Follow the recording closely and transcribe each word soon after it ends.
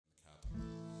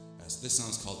So this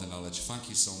song's called The Knowledge. Thank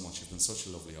you so much. You've been such a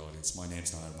lovely audience. My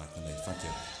name's Niall, McNamee. Thank you.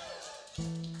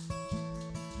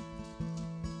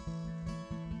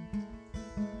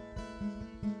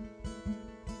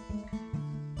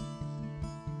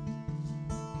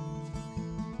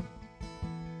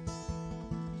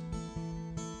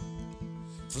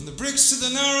 From the bricks to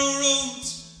the narrow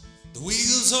roads, the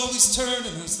wheels always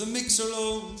turning as the mixer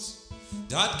loads.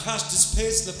 Dad cashed his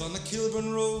payslip on the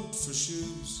Kilburn Road for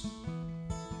shoes.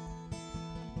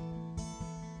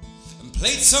 And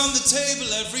plates on the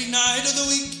table every night of the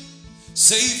week,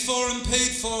 saved for and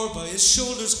paid for by his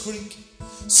shoulders creak.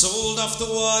 Sold off the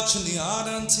watch and the odd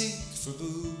antique for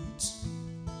boots.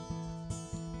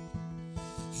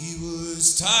 He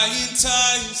was tying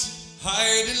ties,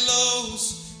 hiding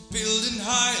lows, building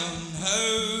high on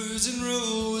housing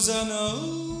rows. I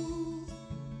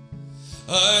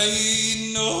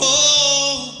know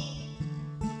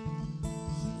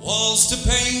walls to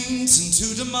paint and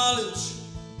to demolish,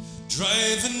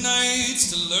 driving nights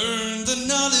to learn the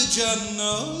knowledge. I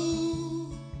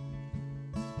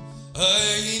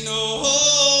know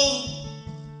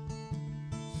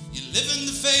you live in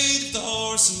the fate of the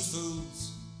horse and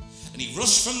fools, and he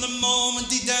rushed from the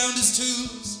moment he downed his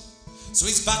tools. So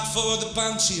he's back for the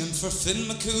Banshee and for Finn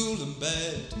McCool in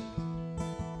bed.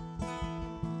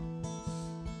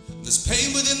 And there's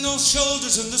pain within those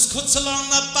shoulders and there's cuts along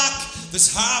that back. There's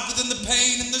heart within the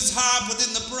pain and there's heart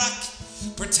within the brack.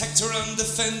 Protector and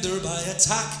defender by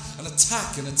attack and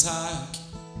attack and attack.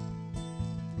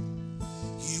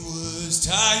 He was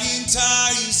tying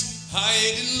ties,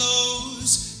 hiding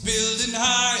lows, building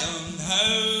high on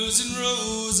housing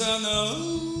rows. I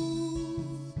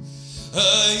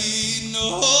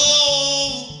know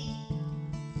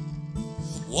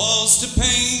walls to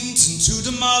paint and to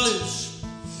demolish,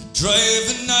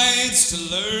 driving nights to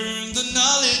learn the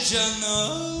knowledge. I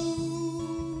know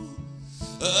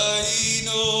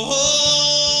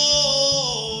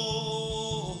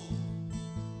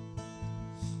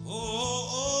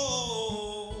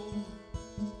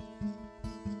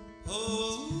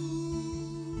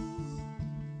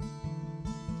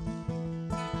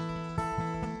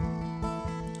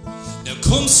Now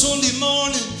come Sunday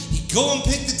morning, he'd go and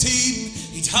pick the team.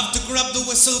 He'd have to grab the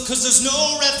whistle cause there's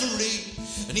no referee.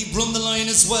 And he'd run the line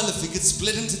as well if he could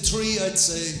split into three, I'd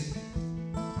say.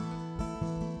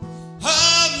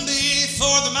 And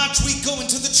before the match we'd go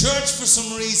into the church for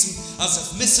some reason, as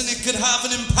if missing it could have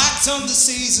an impact on the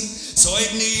season. So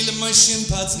I'd kneel in my shin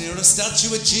pads near a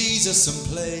statue of Jesus and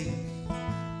play.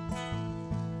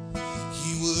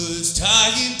 He was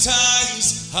tying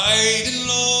ties, hiding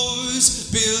lows,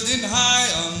 building high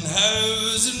on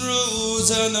housing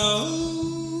rows. I know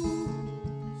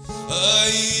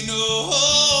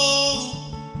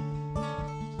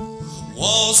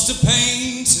walls to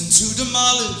paint and to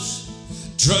demolish,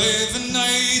 driving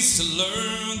nights to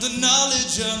learn the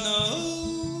knowledge.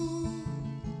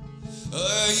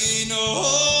 I know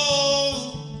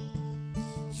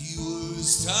he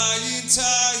was tying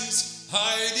ties,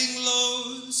 hiding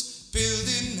lows,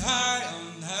 building high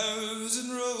on housing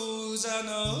rows. I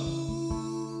know